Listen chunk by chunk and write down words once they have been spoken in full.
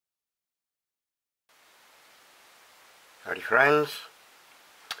Howdy friends.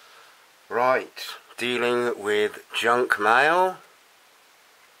 Right, dealing with junk mail,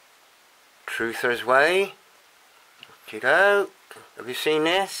 Truther's way. Kiddo, have you seen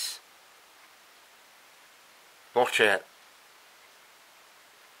this? Watch it.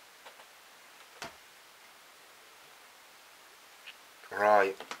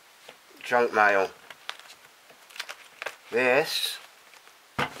 Right, junk mail. This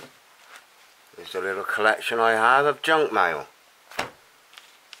is a little collection I have of junk mail.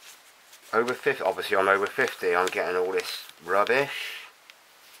 Over 50, obviously I'm over 50, I'm getting all this rubbish.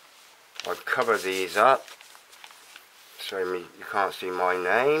 I've covered these up so you can't see my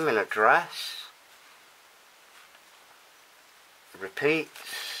name and address.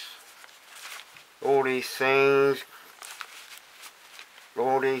 Repeats. All these things,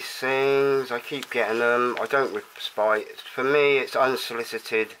 I keep getting them. I don't respite. For me, it's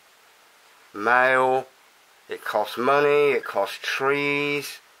unsolicited mail. It costs money, it costs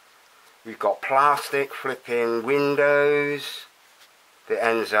trees. We've got plastic flipping windows that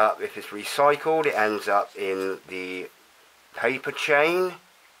ends up, if it's recycled, it ends up in the paper chain.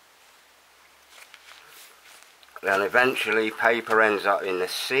 Then eventually paper ends up in the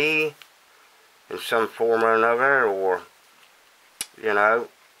sea in some form or another, or you know.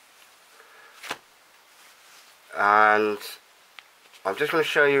 And I'm just going to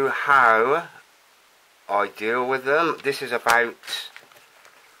show you how I deal with them. This is about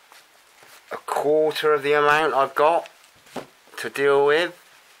a quarter of the amount I've got to deal with.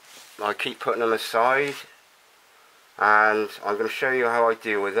 I keep putting them aside, and I'm going to show you how I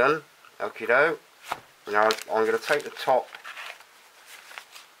deal with them. Okie doke. Now I'm going to take the top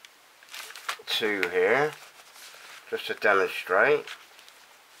two here just to demonstrate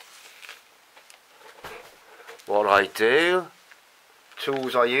what I do.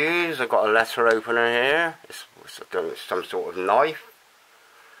 Tools I use, I've got a letter opener here. It's some sort of knife,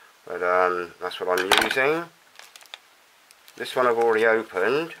 but that's what I'm using. This one I've already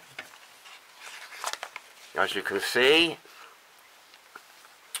opened, as you can see,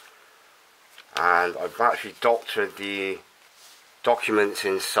 and I've actually doctored the documents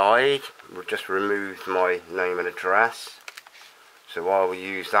inside. We've just removed my name and address, so I will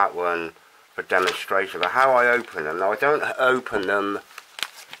use that one for demonstration. But how I open them, now I don't open them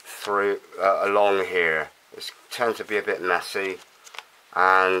through along here. It tends to be a bit messy,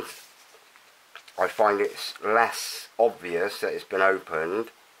 and I find it's less obvious that it's been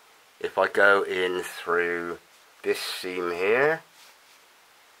opened if I go in through this seam here.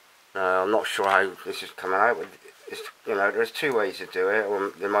 I'm not sure how this is coming out, but it's, you know, there's two ways to do it,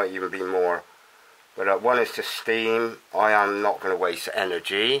 or there might even be more. But one is to steam. I am not going to waste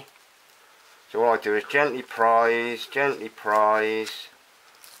energy, so what I do is gently prise, gently prise,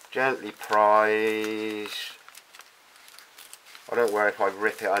 gently prise. I don't worry if I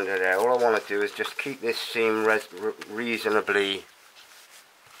rip it under there. All I want to do is just keep this seam reasonably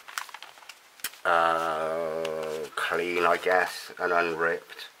clean, I guess, and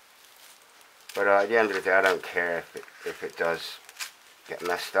unripped. But at the end of the day, I don't care if it does get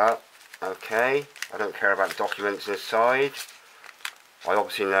messed up. Okay, I don't care about the documents inside. I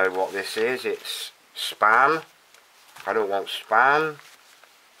obviously know what this is. It's spam. I don't want spam.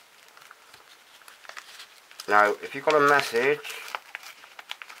 Now, if you've got a message,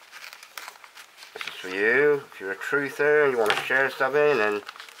 this is for you. If you're a truther and you want to share something, and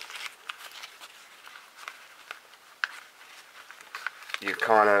you're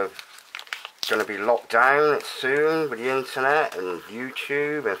kind of going to be locked down soon with the internet and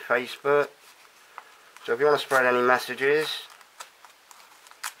YouTube and Facebook. So if you want to spread any messages,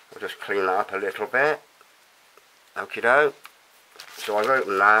 I'll just clean that up a little bit. Okie doke. So I've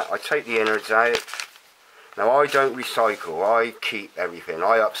opened that. I take the innards out. Now I don't recycle, I keep everything,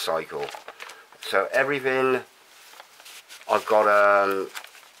 I upcycle. So everything, I've got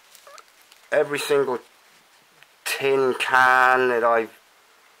every single tin can that I've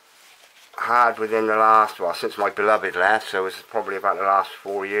had within the last, well, since my beloved left, so it's probably about the last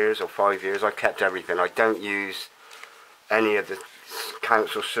 4 years or 5 years, I've kept everything. I don't use any of the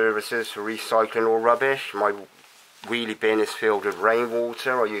council services for recycling or rubbish. My wheelie bin is filled with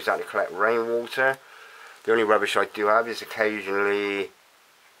rainwater. I use that to collect rainwater. The only rubbish I do have is occasionally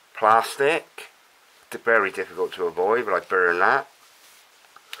plastic. It's very difficult to avoid, but I burn that.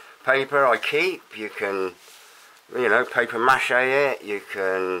 Paper I keep. You can, you know, paper mache it. You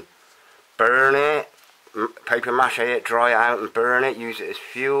can burn it. Paper mache it, dry it out and burn it. Use it as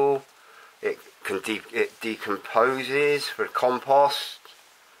fuel. It decomposes for compost.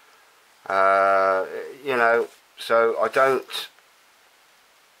 You know, so I don't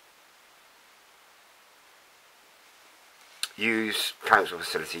use council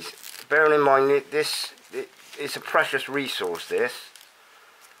facilities. Bearing in mind that it's a precious resource, this.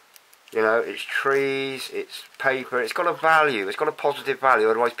 You know, it's trees, it's paper, it's got a value, it's got a positive value,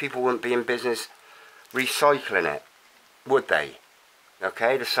 otherwise people wouldn't be in business recycling it, would they?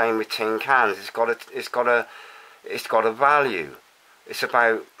 Okay, the same with tin cans. It's got a value. It's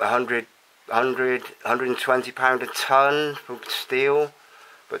about 120 pound a ton for steel,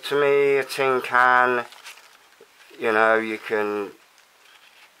 but to me a tin can, you know, you can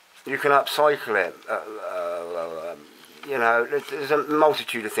upcycle it. You know, there's a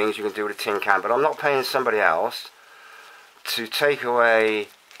multitude of things you can do with a tin can, but I'm not paying somebody else to take away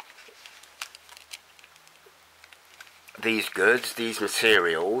these goods, these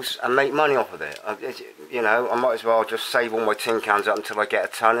materials, and make money off of it. You know, I might as well just save all my tin cans up until I get a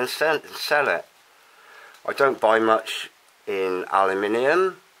ton and sell it. I don't buy much in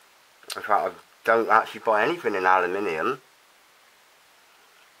aluminium. In fact, I don't actually buy anything in aluminium.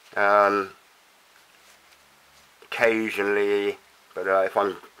 Occasionally, but if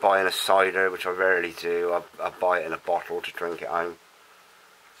I'm buying a cider, which I rarely do, I buy it in a bottle to drink it home.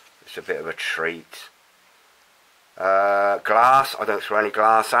 It's a bit of a treat. Glass, I don't throw any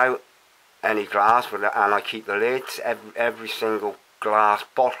glass out. Any glass, and I keep the lids. Every single glass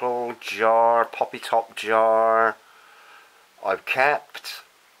bottle, jar, poppy top jar, I've kept.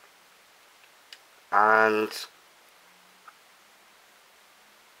 And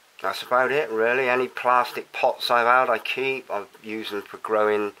that's about it, really. Any plastic pots I've had, I keep. I use them for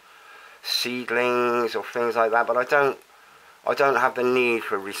growing seedlings or things like that. But I don't have the need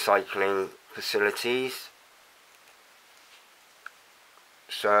for recycling facilities.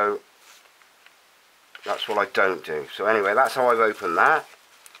 So that's what I don't do. So anyway, that's how I've opened that.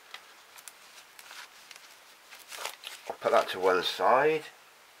 I'll put that to one side.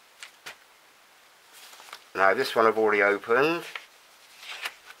 Now this one I've already opened.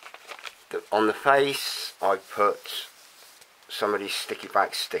 On the face I put some of these sticky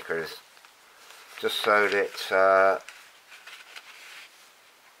back stickers, just so that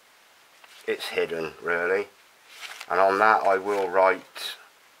it's hidden, really. And on that I will write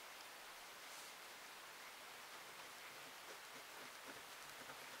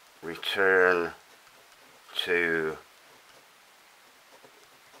return to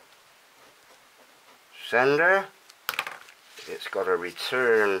sender. It's got a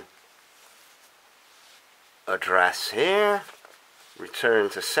return address here, return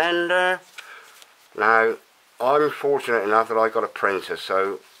to sender. Now I'm fortunate enough that I got a printer,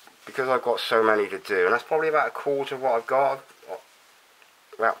 so because I've got so many to do, and that's probably about a quarter of what I've got,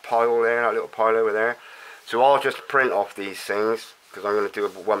 that pile there, that little pile over there, so I'll just print off these things because I'm going to do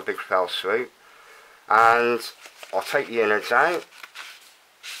one big fell swoop, and I'll take the innards out,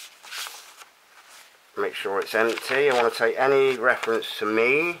 make sure it's empty. I want to take any reference to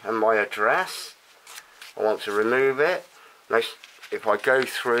me and my address. I want to remove it. Now, if I go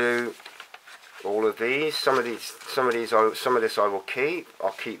through all of these, some of this I will keep.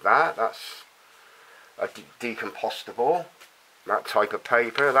 I'll keep that. That's a decompostable. That type of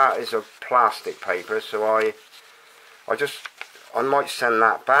paper. That is a plastic paper. So I might send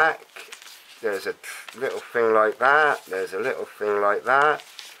that back. There's a little thing like that. There's a little thing like that.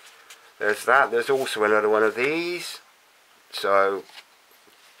 There's that. There's also another one of these. So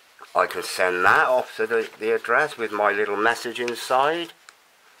I can send that off to the address with my little message inside.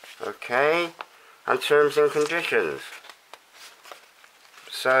 Okay, and terms and conditions.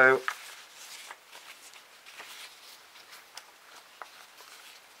 So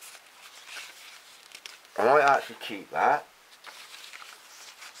I might actually keep that,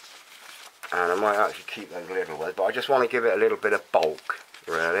 and I might actually keep those little ones, but I just want to give it a little bit of bulk,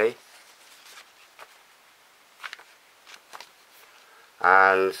 really.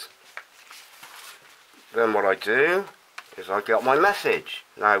 And then what I do is I get my message.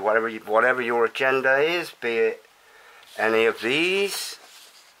 Now whatever your agenda is, be it any of these,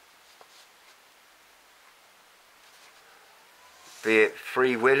 be it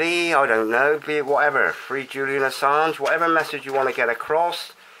Free Willy, I don't know, be it whatever, Free Julian Assange, whatever message you want to get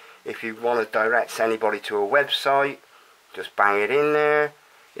across. If you want to direct anybody to a website, just bang it in there.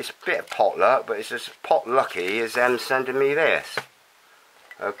 It's a bit of potluck, but it's as potlucky as them sending me this.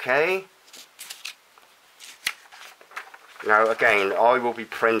 Okay. Now again, I will be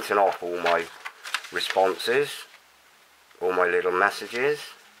printing off all my responses, all my little messages.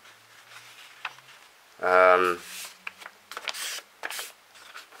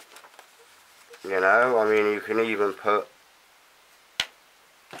 You know, I mean, you can even put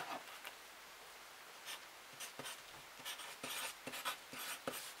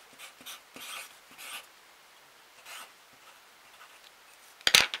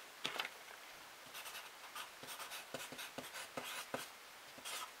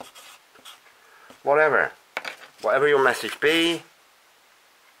whatever your message be,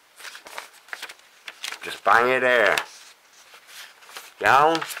 just bang it there.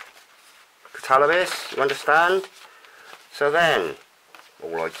 Down, catalyst, you understand? So then,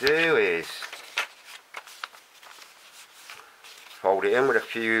 all I do is fold it in with a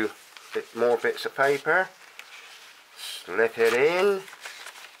few more bits of paper, slip it in,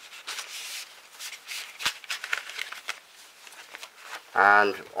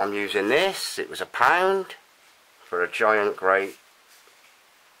 and I'm using this. It was £1 for a giant great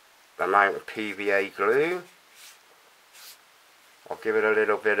amount of PVA glue. I'll give it a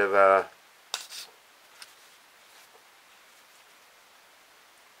little bit of a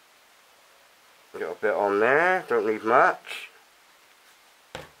little bit on there, don't need much.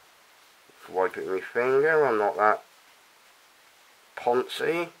 Wipe it with my finger, I'm not that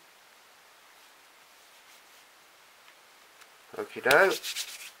poncy. Okie doke.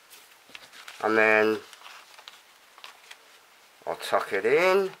 And then I'll tuck it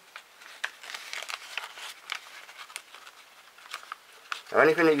in. Now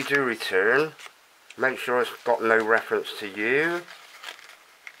anything that you do return, make sure it's got no reference to you.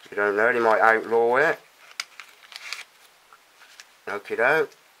 You don't know, they might outlaw it. Okie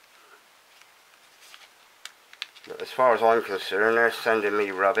doke. But as far as I'm concerned, they're sending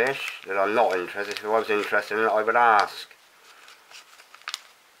me rubbish that I'm not interested. If I was interested in it, I would ask,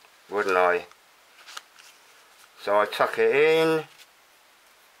 wouldn't I? So I tuck it in,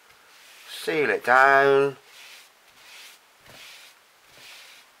 seal it down,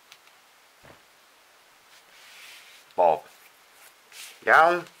 bob.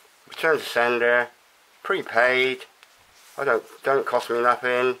 Down, return to sender, prepaid. Don't cost me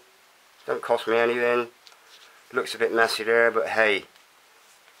nothing, don't cost me anything. Looks a bit messy there, but hey,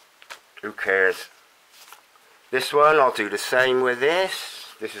 who cares? This one I'll do the same with this.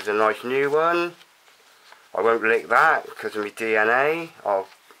 This is a nice new one. I won't lick that because of my DNA. I'll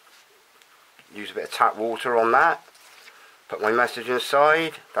use a bit of tap water on that. Put my message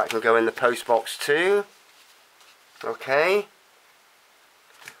inside. That can go in the post box too. Okay.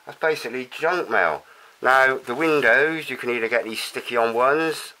 That's basically junk mail. Now the windows, you can either get these sticky on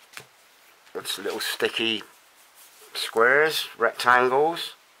ones. It's little sticky squares,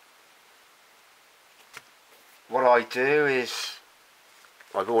 rectangles. What I do is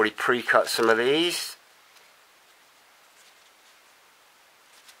I've already pre-cut some of these.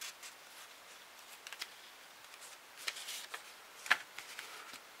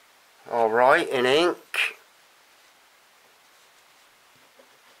 Alright, in ink.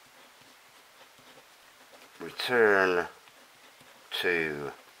 Return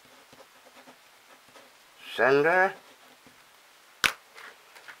to sender.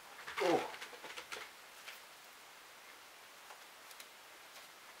 Ooh.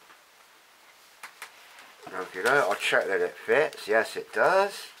 Okay, I'll check that it fits. Yes, it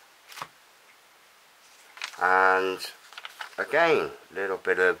does. And again, a little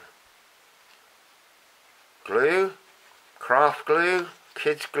bit of glue, craft glue,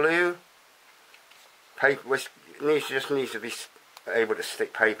 kids glue, paper, which just needs to be able to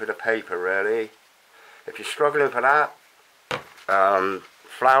stick paper to paper really. If you're struggling for that,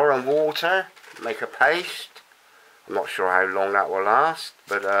 flour and water, make a paste. I'm not sure how long that will last,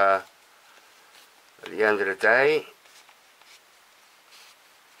 but at the end of the day,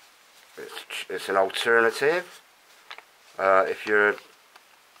 it's an alternative. If you're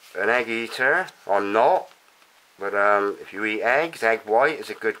an egg eater, I'm not, but if you eat eggs, egg white is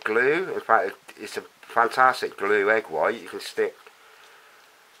a good glue. In fact, it's a fantastic glue, egg white. You can stick,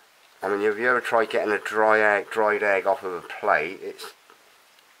 I mean, have you ever tried getting a dried egg off of a plate? It's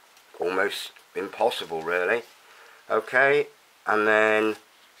almost impossible really. Okay, and then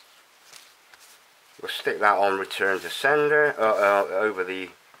we'll stick that on return to sender over the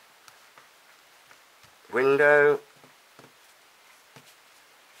window.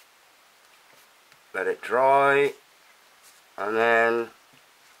 Let it dry, and then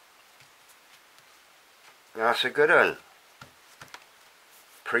that's a good one.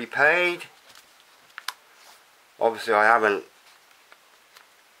 Prepaid. Obviously I haven't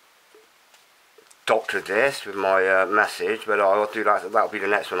doctored this with my message, but I'll do that. That'll be the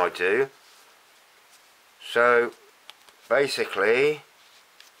next one I do. So basically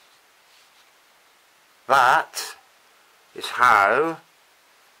that is how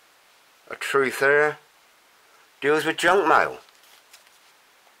a truther deals with junk mail.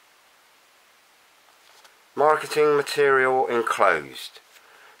 Marketing material enclosed.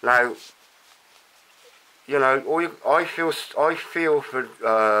 Now, you know, I feel for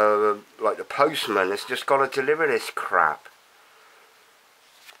like the postman that's just got to deliver this crap.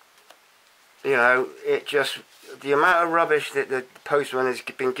 you know, it just, the amount of rubbish that the postman has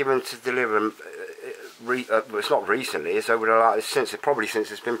been given to deliver, well, it's not recently, it's over the last, probably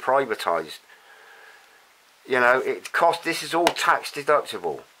since it's been privatised. You know, it costs, this is all tax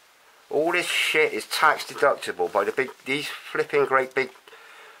deductible. All this shit is tax deductible by these flipping great big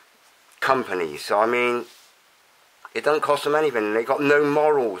companies. So I mean, it don't cost them anything. They got no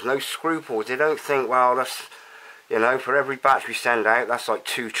morals, no scruples. They don't think, well, that's, you know, for every batch we send out, that's like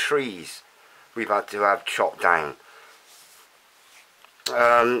 2 trees we've had to have chopped down.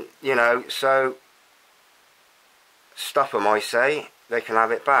 You know, so stuff them, I say, they can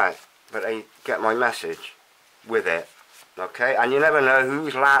have it back, but they get my message with it. Okay, and you never know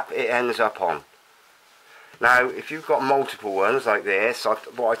whose lap it ends up on. Now, if you've got multiple ones like this,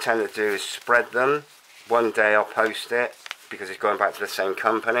 what I tend to do is spread them. One day I'll post it because it's going back to the same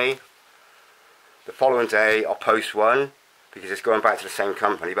company. The following day I'll post one because it's going back to the same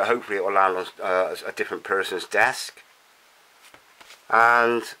company, but hopefully it will land on a different person's desk.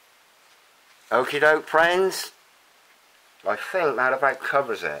 And okie doke, friends, I think that about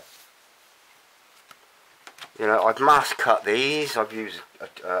covers it. You know, I've mass cut these. I've used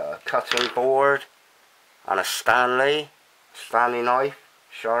a cutting board and a Stanley knife,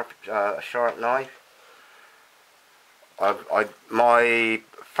 a sharp knife. My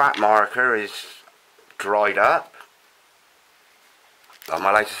fat marker is dried up. Am I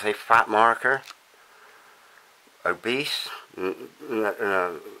allowed to say fat marker? Obese?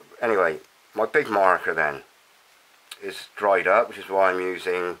 Anyway, my big marker then is dried up, which is why I'm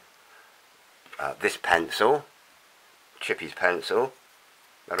using this pencil, Chippy's pencil.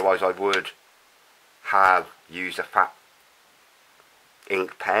 Otherwise I would have used a fat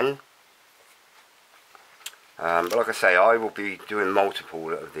ink pen. But like I say, I will be doing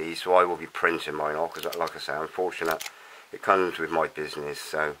multiple of these, so I will be printing mine off, because like I say, unfortunate, it comes with my business.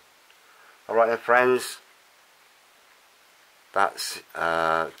 So alright then, friends, that's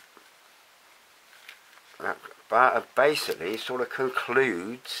that basically sort of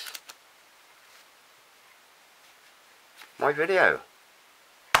concludes my video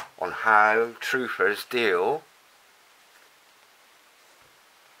on how truthers deal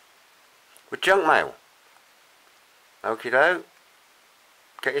with junk mail. Okie doke.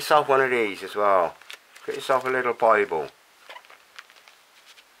 Get yourself one of these as well. Get yourself a little Bible.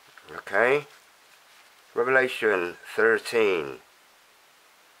 Okay. Revelation 13.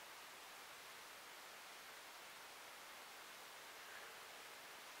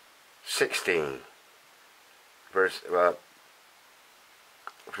 Verse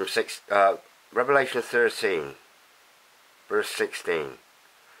Revelation 13 verse 16.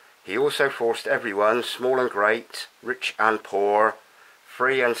 He also forced everyone, small and great, rich and poor,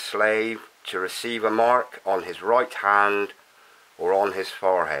 free and slave, to receive a mark on his right hand or on his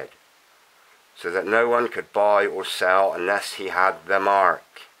forehead, so that no one could buy or sell unless he had the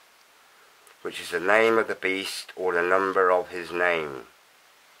mark, which is the name of the beast or the number of his name.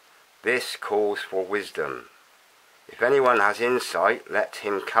 This calls for wisdom. If anyone has insight, let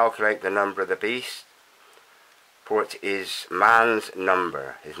him calculate the number of the beast, for it is man's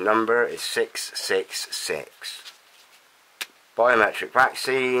number. His number is 666. Biometric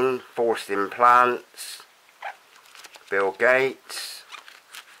vaccine, forced implants, Bill Gates.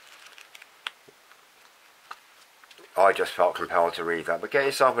 I just felt compelled to read that. But get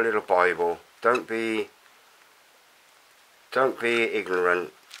yourself a little Bible. Don't be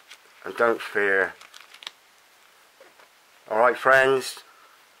ignorant, and don't fear. Alright, friends.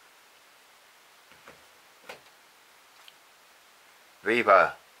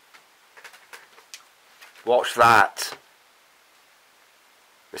 Viva. Watch that.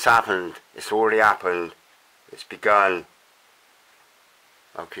 It's happened. It's already happened. It's begun.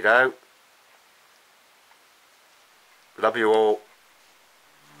 Okie doke. Love you all.